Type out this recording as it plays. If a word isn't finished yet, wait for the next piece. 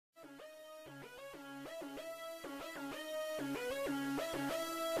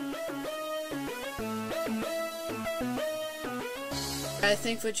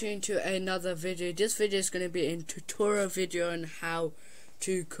Thanks for tuning to another video. This video is going to be a tutorial video on how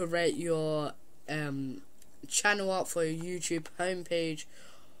to create your channel art for your YouTube homepage.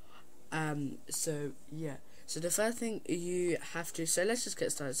 So yeah, so the first thing you have to, so let's just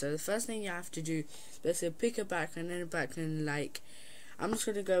get started. So the first thing you have to do, basically pick a background, and a background, like I'm just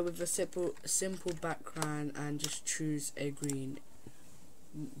going to go with a simple background and just choose a green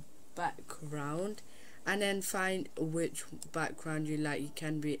background. And then find which background you like. You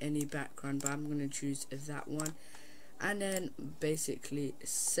can be any background, but I'm going to choose that one. And then basically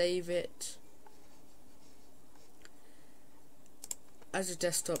save it as a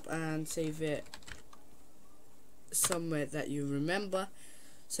desktop and save it somewhere that you remember.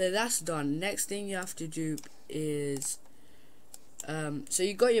 So that's done. Next thing you have to do is so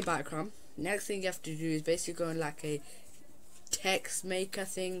you got your background. Next thing you have to do is basically go on like a text maker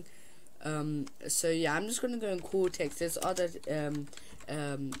thing. So yeah, I'm just gonna go and call text. There's other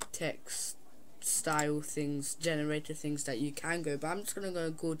text style things, generator things that you can go, but I'm just gonna go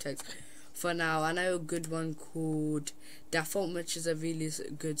and call text for now. I know a good one called that font, which is a really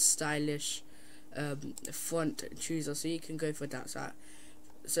good stylish font chooser, so you can go for that.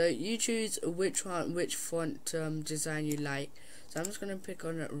 So you choose which font design you like. So I'm just gonna pick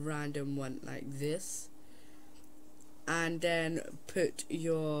on a random one like this, and then put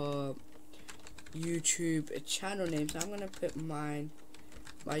your YouTube channel name. So I'm gonna put my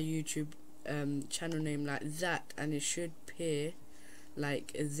YouTube channel name like that, and it should appear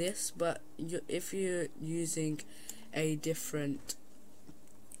like this. But if you're using a different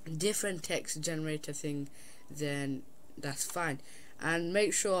text generator thing, then that's fine. And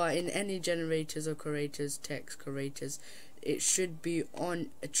make sure in any generators or text creators, it should be on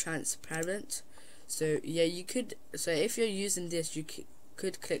a transparent. So yeah, you could, so if you're using this, you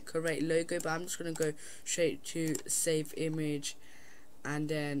could click create logo, but I'm just gonna go straight to save image and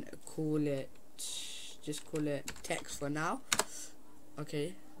then just call it text for now.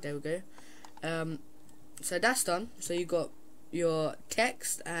 Okay, there we go. So that's done. So you got your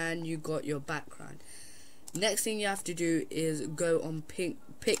text and you got your background. Next thing you have to do is go on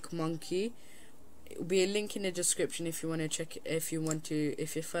PicMonkey. It'll be a link in the description if you want to check. If you're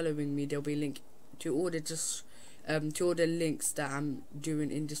following me, there'll be a link to all the links that I'm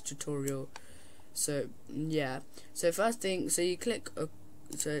doing in this tutorial. So yeah, so first thing, so you click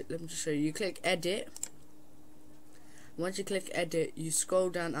so let me just show you. You click edit. Once you click edit, you scroll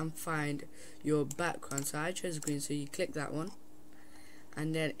down and find your background. So I chose green, so you click that one,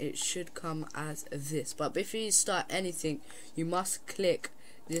 and then it should come as this. But before you start anything, you must click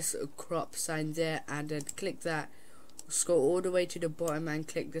this crop sign there, and then click that, scroll all the way to the bottom and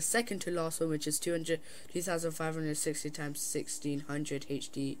click the second to last one, which is 2560 times 1600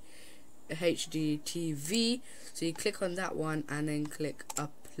 HD TV. So you click on that one and then click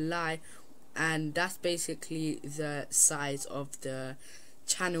apply, and that's basically the size of the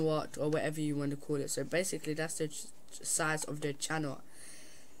channel art, or whatever you want to call it. So basically that's the size of the channel art.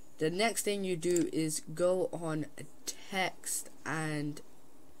 The next thing you do is go on text, and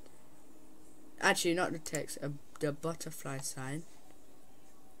actually not the text, the butterfly sign.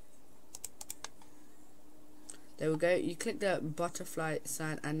 There we go. You click the butterfly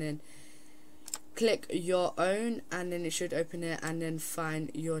sign and then click your own, and then it should open it, and then find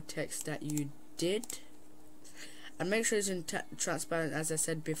your text that you did, and make sure it's in transparent, as I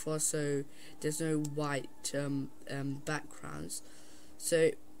said before, so there's no white backgrounds.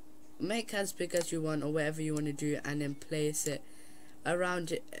 So make as big as you want, or whatever you want to do, and then place it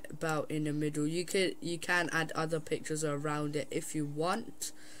around it, about in the middle. You can add other pictures around it if you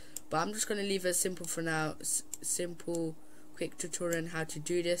want, but I'm just going to leave it simple for now. Simple quick tutorial on how to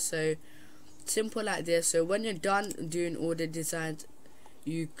do this. So simple like this. So when you're done doing all the designs,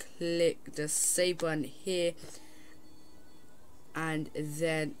 you click the save button here, and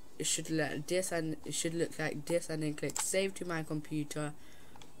then it should look like this, and then click save to my computer,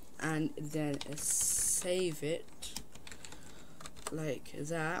 and then save it like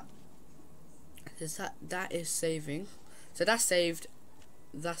that. That is saving. So that's saved.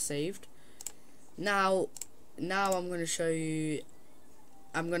 Now I'm going to show you.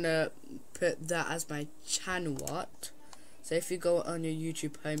 I'm going to put that as my channel art. So if you go on your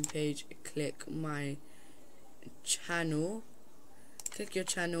YouTube homepage, click my channel, click your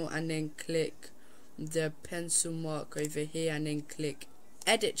channel, and then click the pencil mark over here, and then click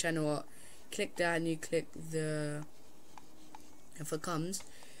edit channel art. Click that, and you click the, if it comes,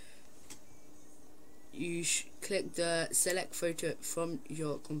 you click the select photo from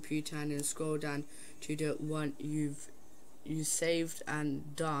your computer, and then scroll down to the one you've you saved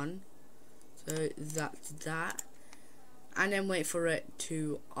and done. So that's that, and then wait for it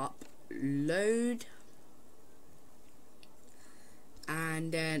to upload.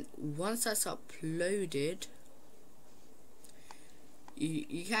 And then once that's uploaded,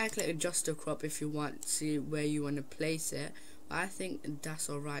 you can click adjust the crop if you want to see where you want to place it. But I think that's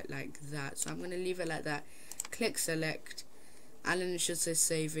alright like that, so I'm going to leave it like that. Click select, and then it should say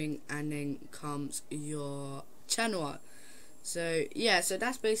saving, and then comes your channel art. So yeah, so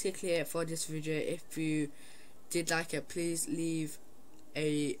that's basically it for this video. If you did like it, please leave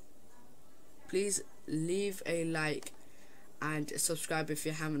a like and subscribe if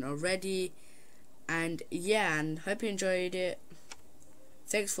you haven't already. And yeah, and hope you enjoyed it.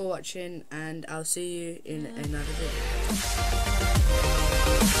 Thanks for watching, and I'll see you in another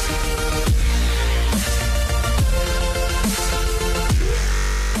video.